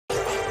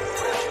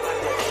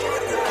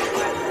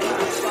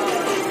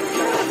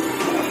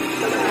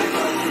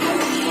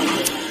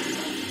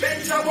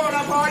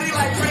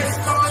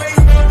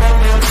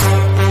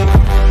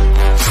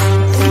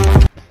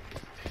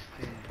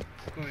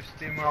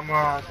Questi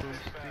mamato,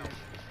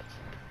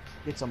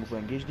 Dit is allemaal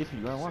gewoon engage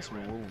dippy, waar was we?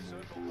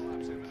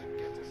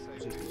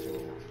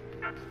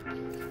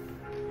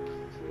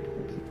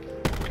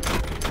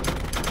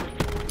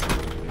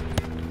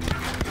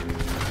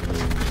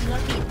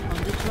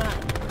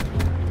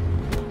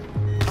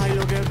 Ay,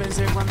 lo que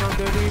pensé cuando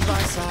te vi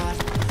pasar.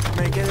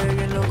 Me quedé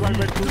bien loco al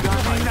ver tu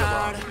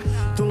caminar.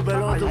 Tu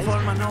pelo, tu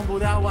forma no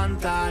pude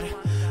aguantar.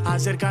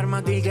 Acercarme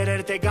a ti,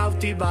 quererte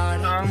cautivar.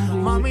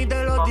 Mami,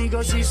 te lo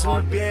digo si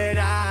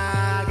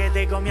supiera que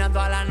te comía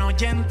toda la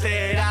noche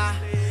entera.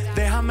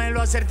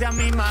 Déjamelo hacerte a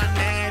mi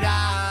manera.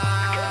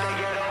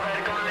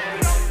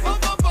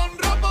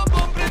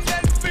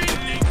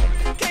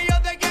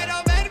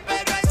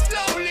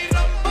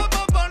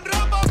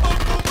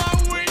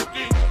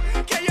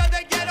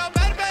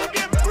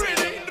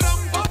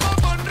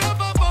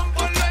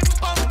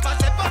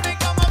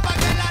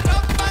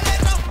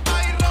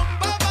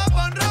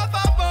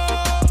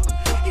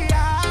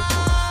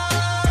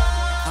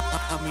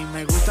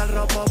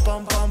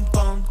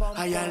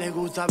 A ella le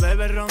gusta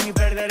beber ron y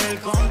perder el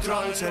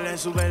control. Se le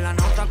sube la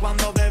nota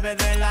cuando bebe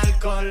del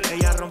alcohol.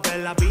 Ella rompe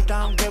la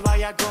pista aunque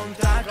vaya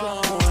contra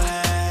con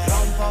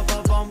rompo,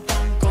 pom, pom,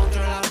 pom,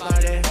 contra la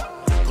pared.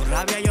 Con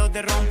rabia yo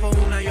te rompo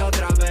una y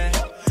otra vez.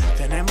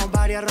 Tenemos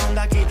varias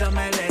rondas,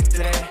 quítame el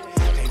estrés.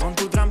 Caigo en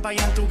tu trampa y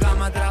en tu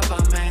cama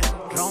atrápame.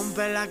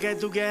 Rompe la que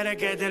tú quieres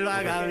que te lo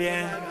haga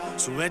bien.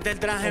 Súbete el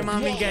traje,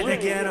 mami, que te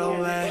quiero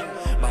ver.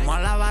 Vamos a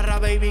la barra,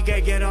 baby,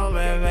 que quiero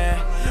beber.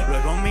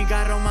 Luego en mi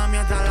carro, mami,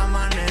 hasta el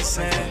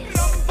amanecer.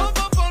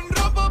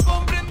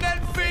 Rompo, prende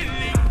el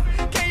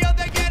feeling. Que yo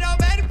te quiero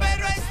ver,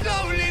 pero es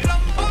slowly.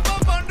 Rompo,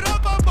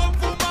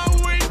 fuma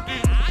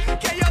whisky.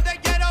 Que yo te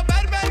quiero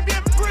ver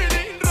bien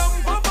pretty.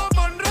 Rompo,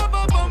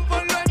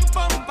 ponlo en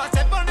pompa.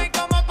 Se pone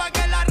como pa'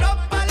 que la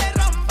ropa le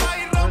rompa.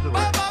 Y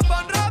rompa,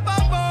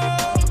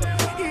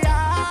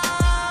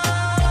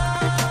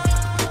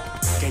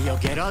 que yo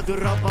quiero tu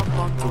ropa,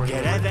 tú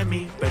quieres de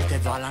mí. Verte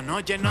toda la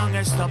noche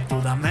non-stop,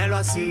 tú dámelo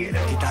así.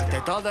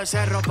 Quitarte todo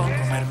ese ropón,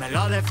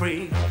 comérmelo de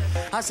free.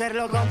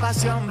 Hacerlo con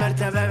pasión,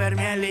 verte beber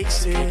mi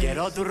elixir.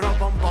 Quiero tu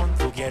ropa,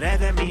 tú quieres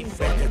de mí.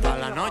 Verte toda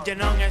la noche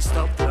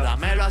non-stop, tú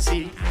dámelo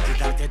así.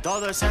 Quitarte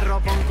todo ese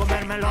ropón,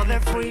 comérmelo de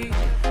free.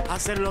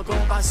 Hacerlo con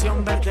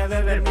pasión, verte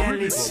beber mi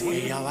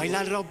elixir. Ella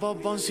baila el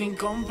ropopón sin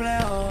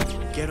complejo.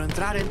 Quiero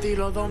entrar en ti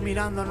los dos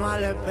mirándonos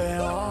al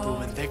espejo. Tú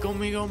vente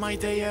conmigo, ma, y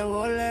te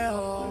llevo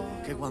lejos.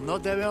 Que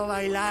cuando te veo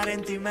bailar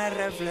en ti me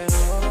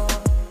reflejo.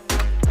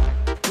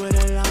 Tú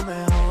eres la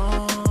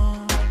mejor.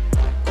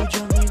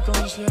 Escucha mi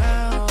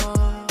consejo.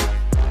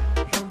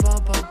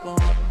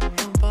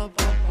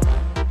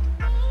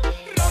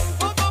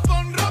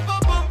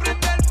 Rompo,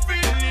 prende el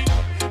feeling.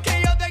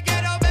 Que yo te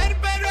quiero ver,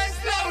 pero es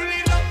slowly.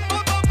 Rompo,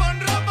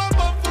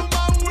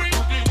 fuma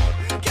whisky.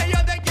 Que yo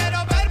te quiero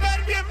ver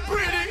bien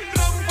pretty.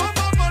 Rompo,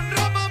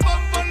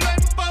 ponlo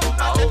en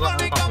pompa. Se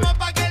pone como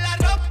pa' que la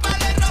ropa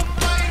le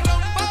rompa. Y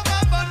rompo,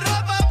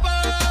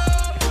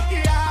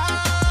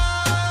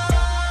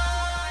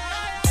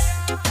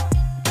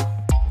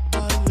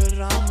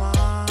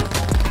 Valderrama,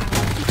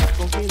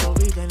 cogido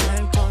vida en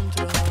el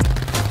control.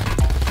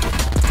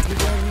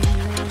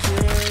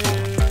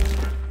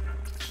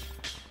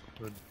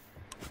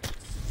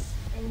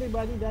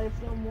 Everybody die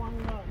from one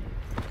gun.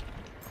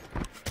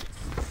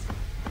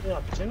 Ya,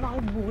 pichenna ay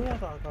buhay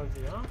ata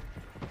kazi ha.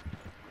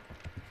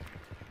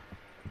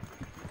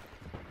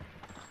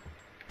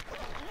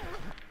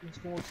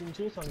 इसको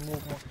चिंचे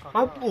संमुख मत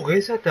Ah, pour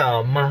ça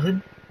t'as marre.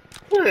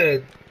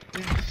 Ouais.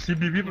 See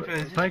BB,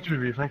 thanks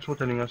BB, thanks for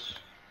telling us.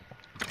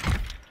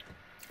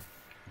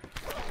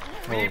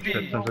 Oh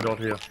shit, sensor dot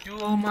here. You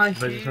are my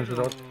There's a sensor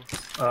hero.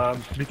 dot.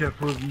 Be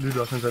careful,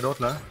 Ludo, sensor dot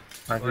là.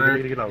 I think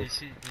Ouais, we get out.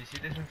 ici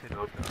des sensors là.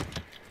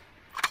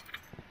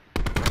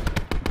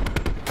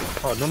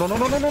 Oh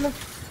no.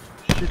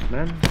 Shit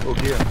man,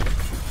 okay.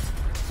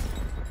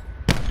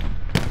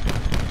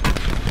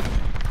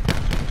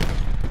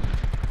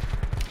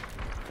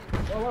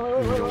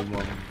 Yo,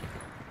 man.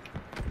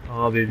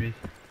 Oh baby.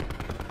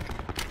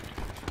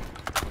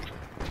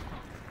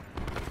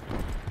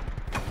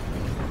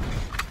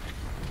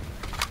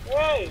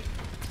 Hey!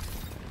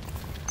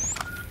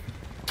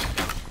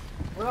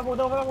 Bola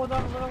puta.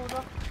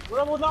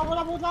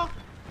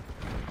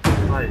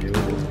 Ay, yo.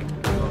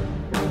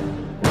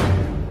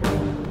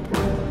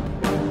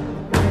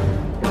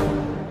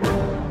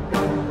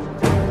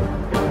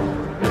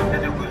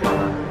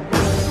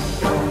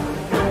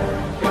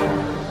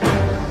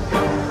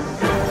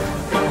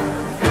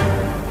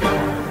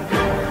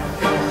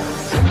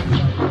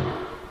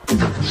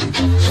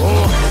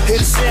 Hear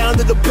the sound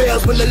of the bell.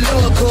 bells when the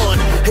Lord gone.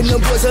 And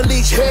them boys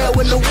unleash hell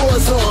when the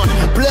war's on.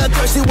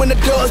 Bloodthirsty when the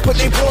dogs put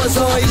their paws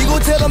on. You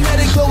gon' tell them that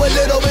they go a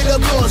little bit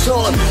of clothes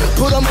on.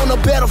 Put them on the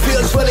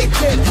battlefields where they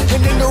dead.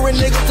 And ignorant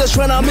niggas just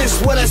tryna miss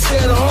what I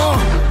said,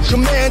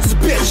 Command this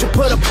bitch, you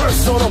put a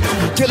purse on them.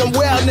 Get them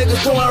wild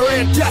niggas throwing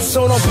red dots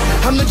on them.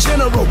 I'm the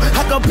general,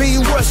 I could be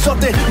worth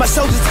something. My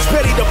soldiers is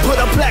ready to put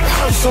a black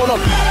house on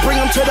them. Bring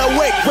them to the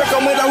wake, break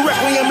them with a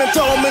requiem and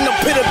throw them in the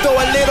pit and throw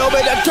a little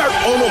bit of dirt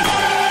on them.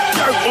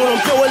 Dirt on them,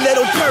 throw a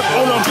little dirt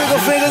on them.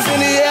 Trigger fingers in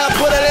the air,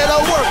 put a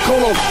little work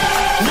on them.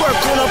 Work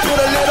on them, put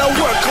a little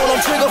work on them.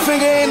 Trigger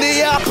finger in the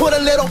air, put a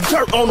little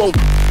dirt on them.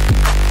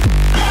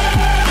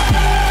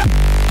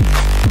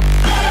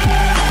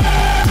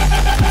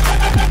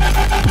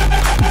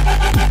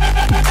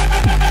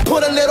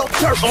 Put a little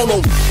dirt on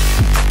them.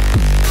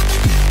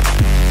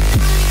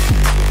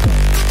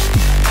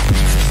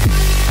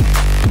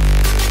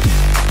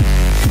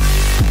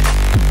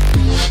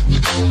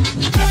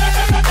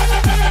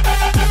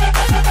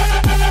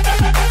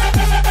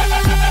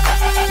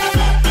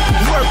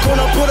 Work on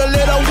them, put a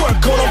little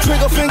work on them.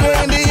 Trigger finger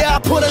in the eye,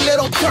 put a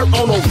little dirt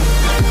on them.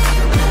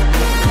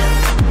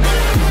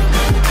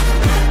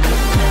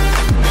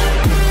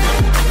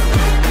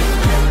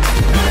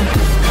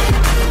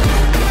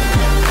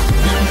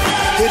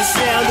 Hear the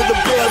sound of the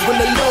bells when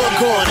the Lord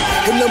gone.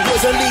 And them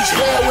boys unleash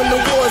hell when the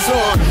war's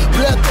on.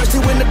 Bloodthirsty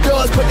when the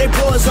dogs put their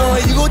paws on.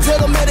 You gon' tell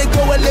them that they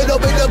go a little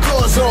bit of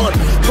clothes on.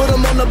 Put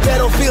them on the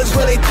battlefields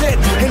where they dead.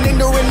 And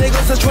ignorant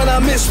niggas just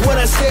tryna miss what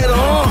I said,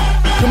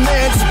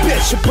 Command this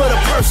bitch, you put a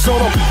purse on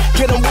them.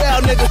 Get them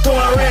wild niggas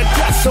throwing red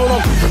dots on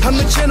them. I'm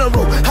the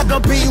general, I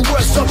could be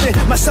worth something.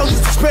 My soldiers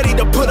is ready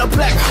to put a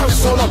black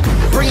house on them.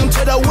 Bring them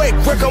to the wake,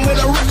 work them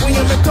with a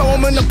requiem and throw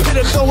them in the pit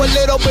and throw a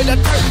little bit of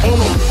dirt on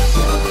them.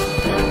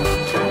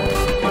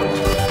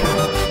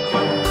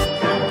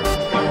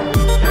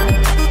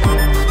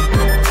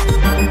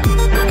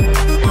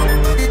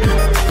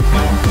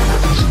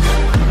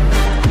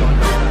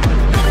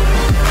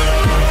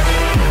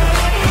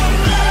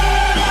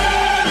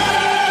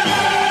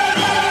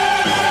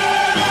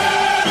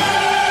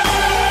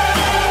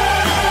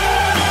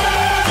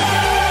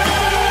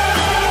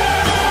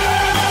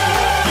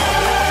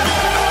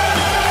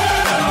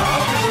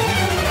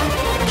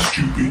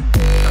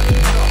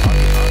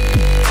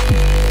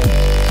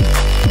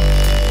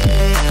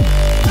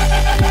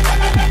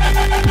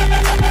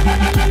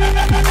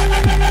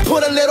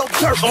 Put a little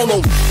dirt on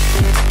them.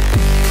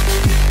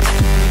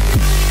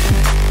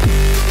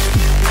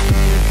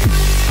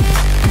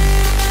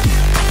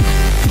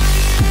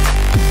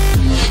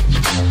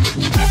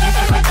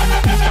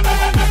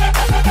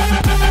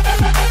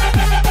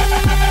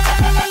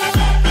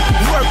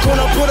 Work on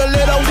them, put a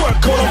little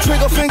work on them.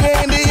 Trigger finger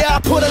in the eye,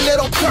 put a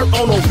little dirt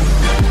on them.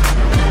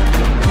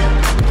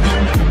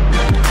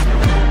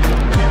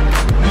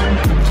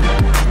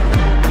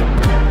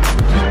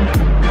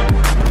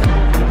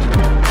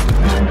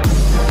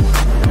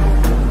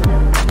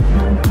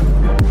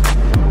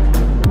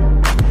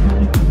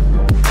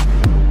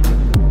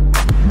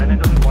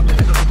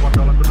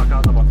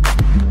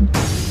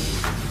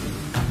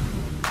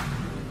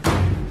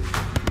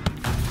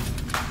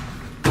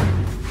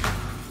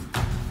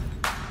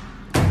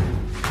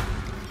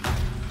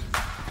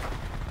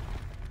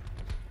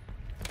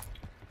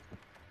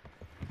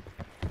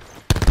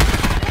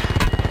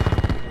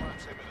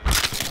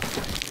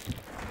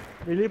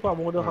 Il est pas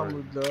bon de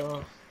Hamoud là.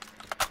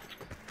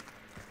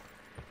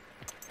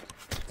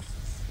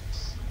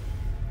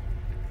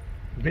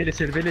 Je vais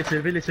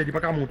laisser, il est pas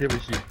qu'à monter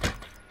aussi.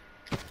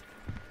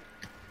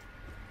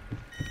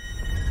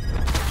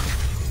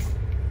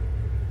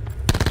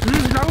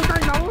 Là-haut,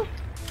 là-haut.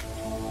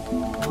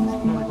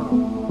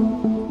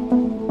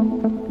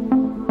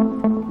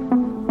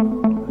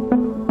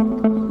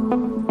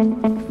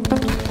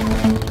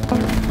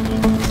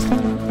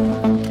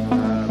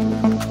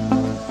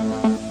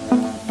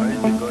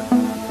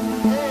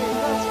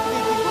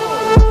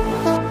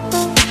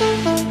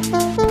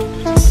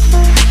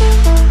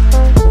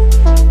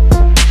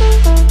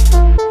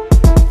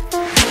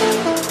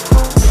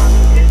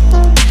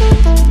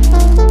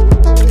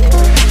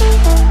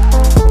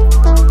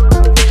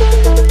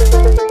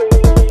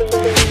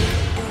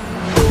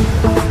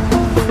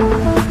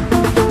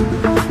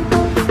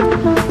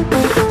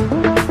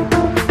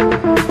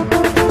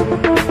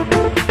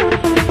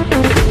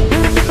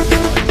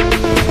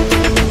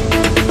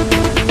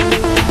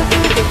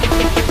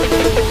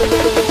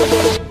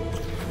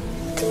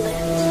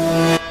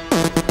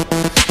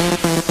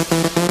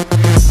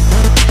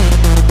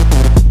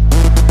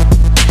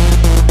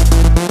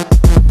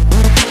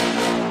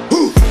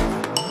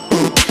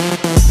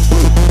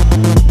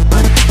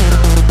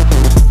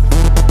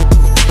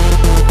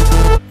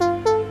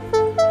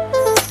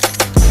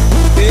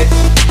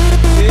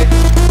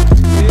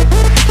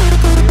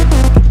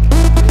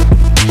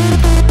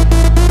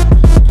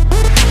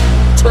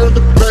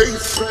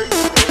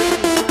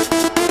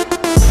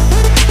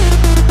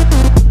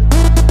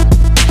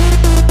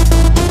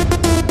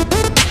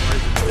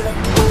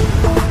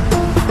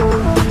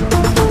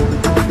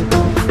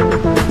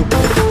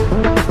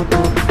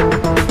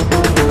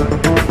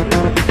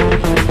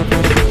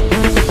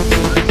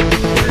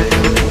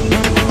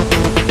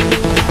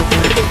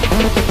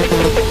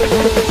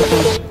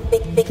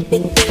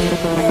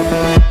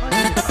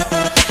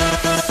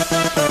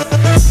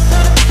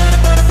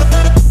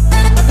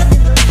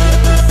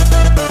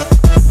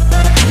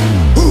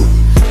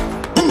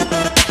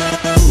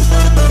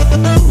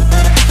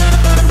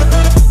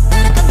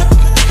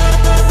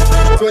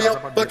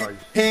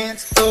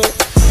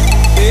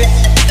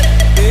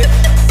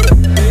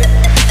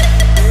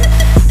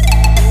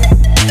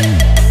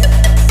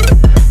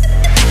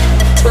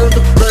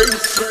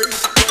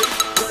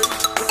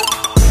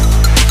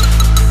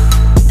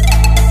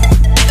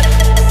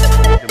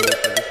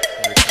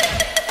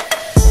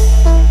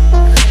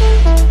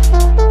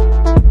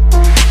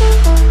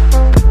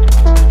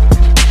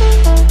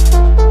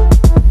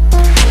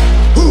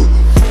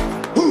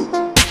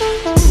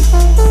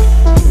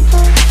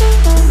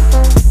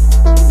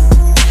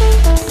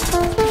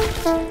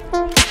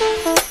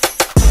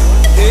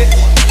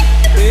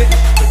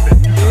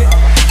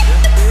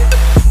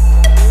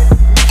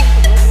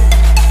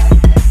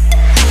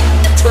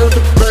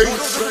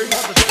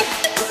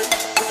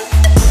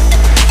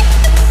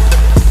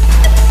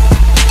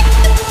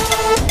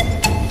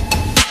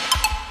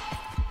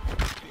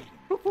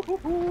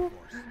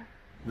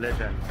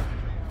 Legend.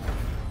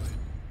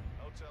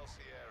 Hotel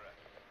Sierra.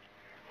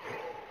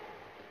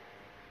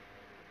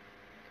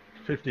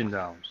 15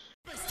 downs.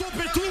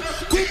 Stoppez tout,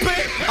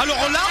 coupez.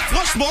 Alors là,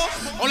 franchement,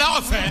 on la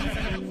refait.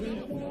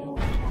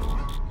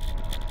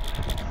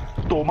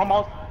 Ton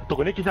maman, tu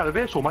connais qui est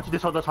arrivé? Sur moi, tu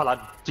descends de la salade.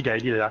 Tu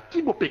gagnes là.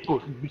 Qui m'a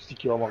péco? C'est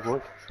qui va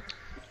m'envoyer?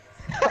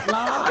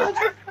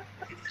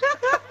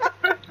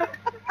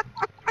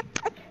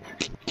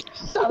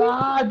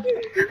 Salade!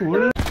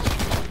 Oui!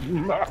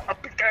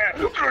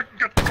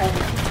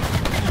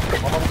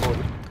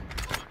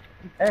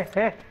 Hé,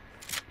 hé!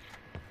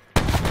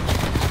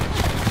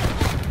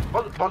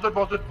 Mange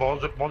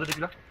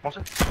depuis là, mange.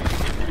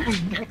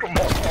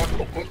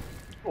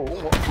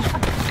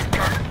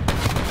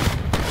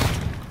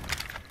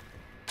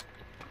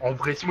 En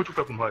vrai, si moi tu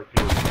fais comme moi,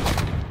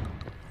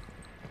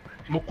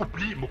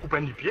 je coupe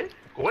un du pied,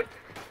 correct?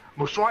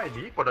 Je soigne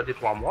lui pendant des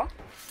 3 mois.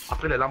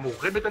 Après, là,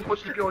 je remettre un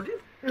poste pied en lit.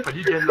 Je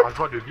dis qu'il y a la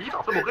joie de vivre.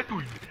 Après, je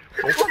tout.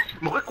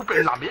 Je coupe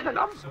une lame,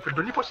 là, je fais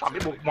donner pour ça, mais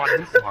moi,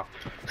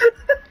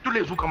 tous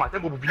les jours, quand matin,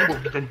 je vais venir,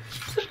 je vais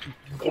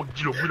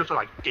dire le bruit sur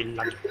la gueule,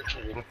 là.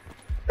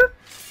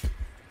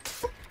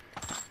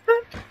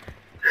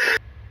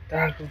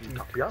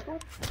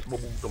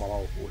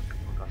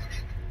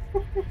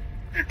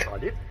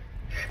 Allez.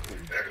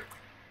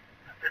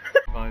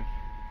 Bref.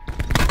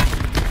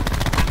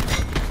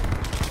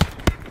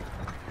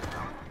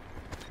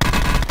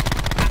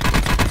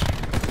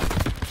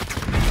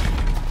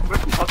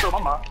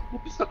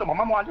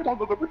 Maman, moi, allez dans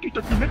le groupe, tu te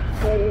dis, mais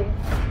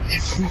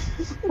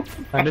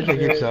Andet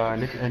l'équipe så,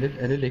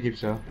 andet l'équipe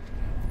så.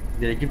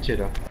 Det er l'équipe til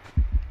dig.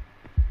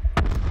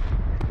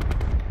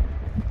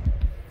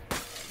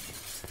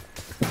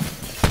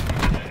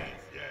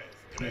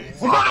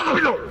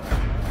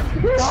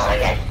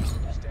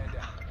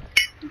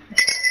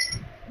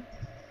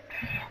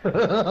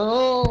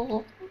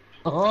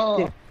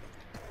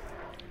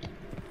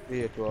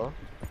 Et toi?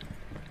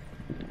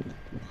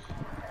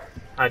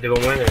 Ah,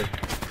 devant moi, là.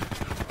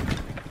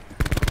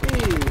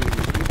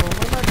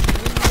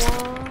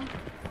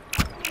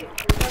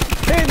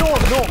 Hey, non,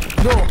 non,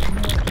 non!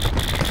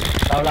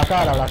 La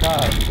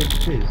cara, che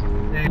successo?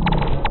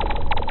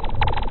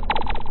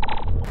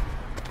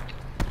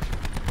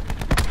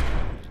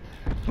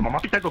 Maman,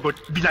 putain, coco,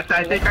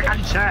 bilatin, t'es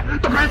cacalicien,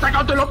 t'as pris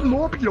 50 de l'autre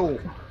mot, pilot!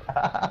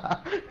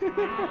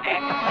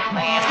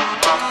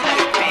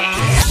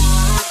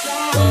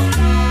 Oh,